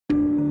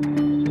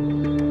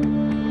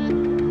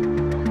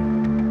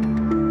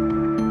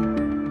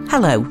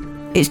Hello,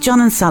 it's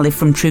John and Sally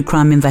from True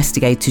Crime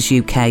Investigators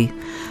UK.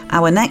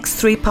 Our next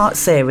 3-part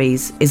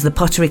series is the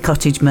Pottery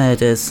Cottage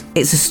murders.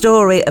 It's a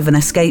story of an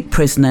escaped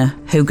prisoner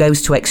who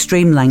goes to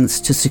extreme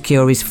lengths to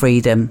secure his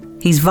freedom.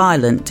 He's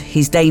violent,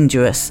 he's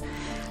dangerous,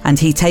 and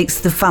he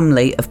takes the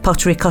family of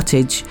Pottery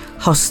Cottage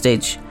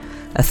hostage,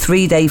 a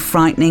 3-day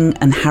frightening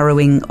and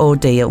harrowing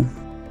ordeal.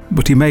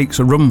 But he makes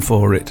a run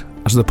for it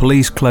as the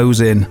police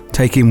close in,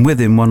 taking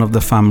with him one of the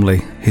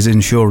family, his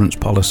insurance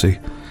policy,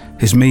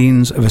 his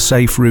means of a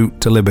safe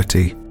route to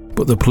liberty.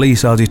 But the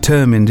police are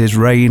determined his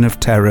reign of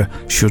terror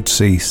should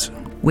cease.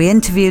 We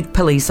interviewed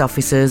police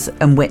officers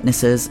and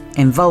witnesses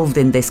involved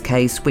in this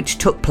case, which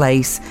took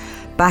place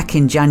back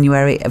in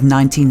January of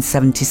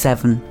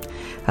 1977,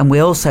 and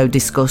we also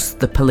discussed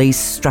the police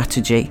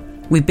strategy.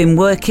 We've been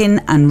working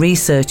and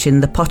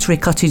researching the Pottery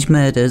Cottage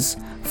murders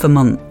for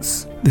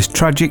months. This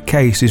tragic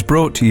case is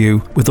brought to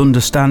you with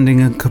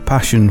understanding and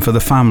compassion for the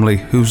family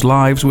whose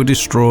lives were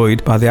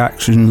destroyed by the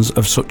actions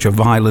of such a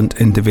violent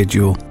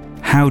individual.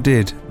 How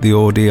did the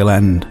ordeal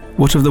end?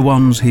 What of the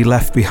ones he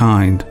left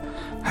behind?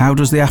 How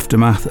does the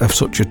aftermath of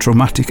such a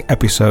traumatic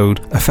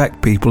episode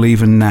affect people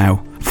even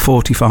now,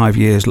 45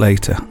 years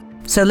later?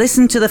 So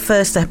listen to the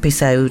first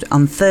episode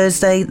on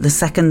Thursday, the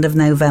 2nd of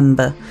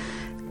November,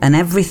 and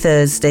every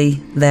Thursday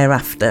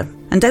thereafter.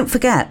 And don't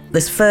forget,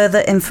 there's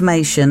further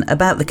information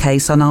about the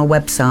case on our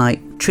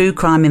website,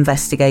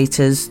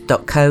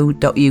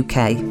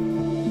 truecrimeinvestigators.co.uk.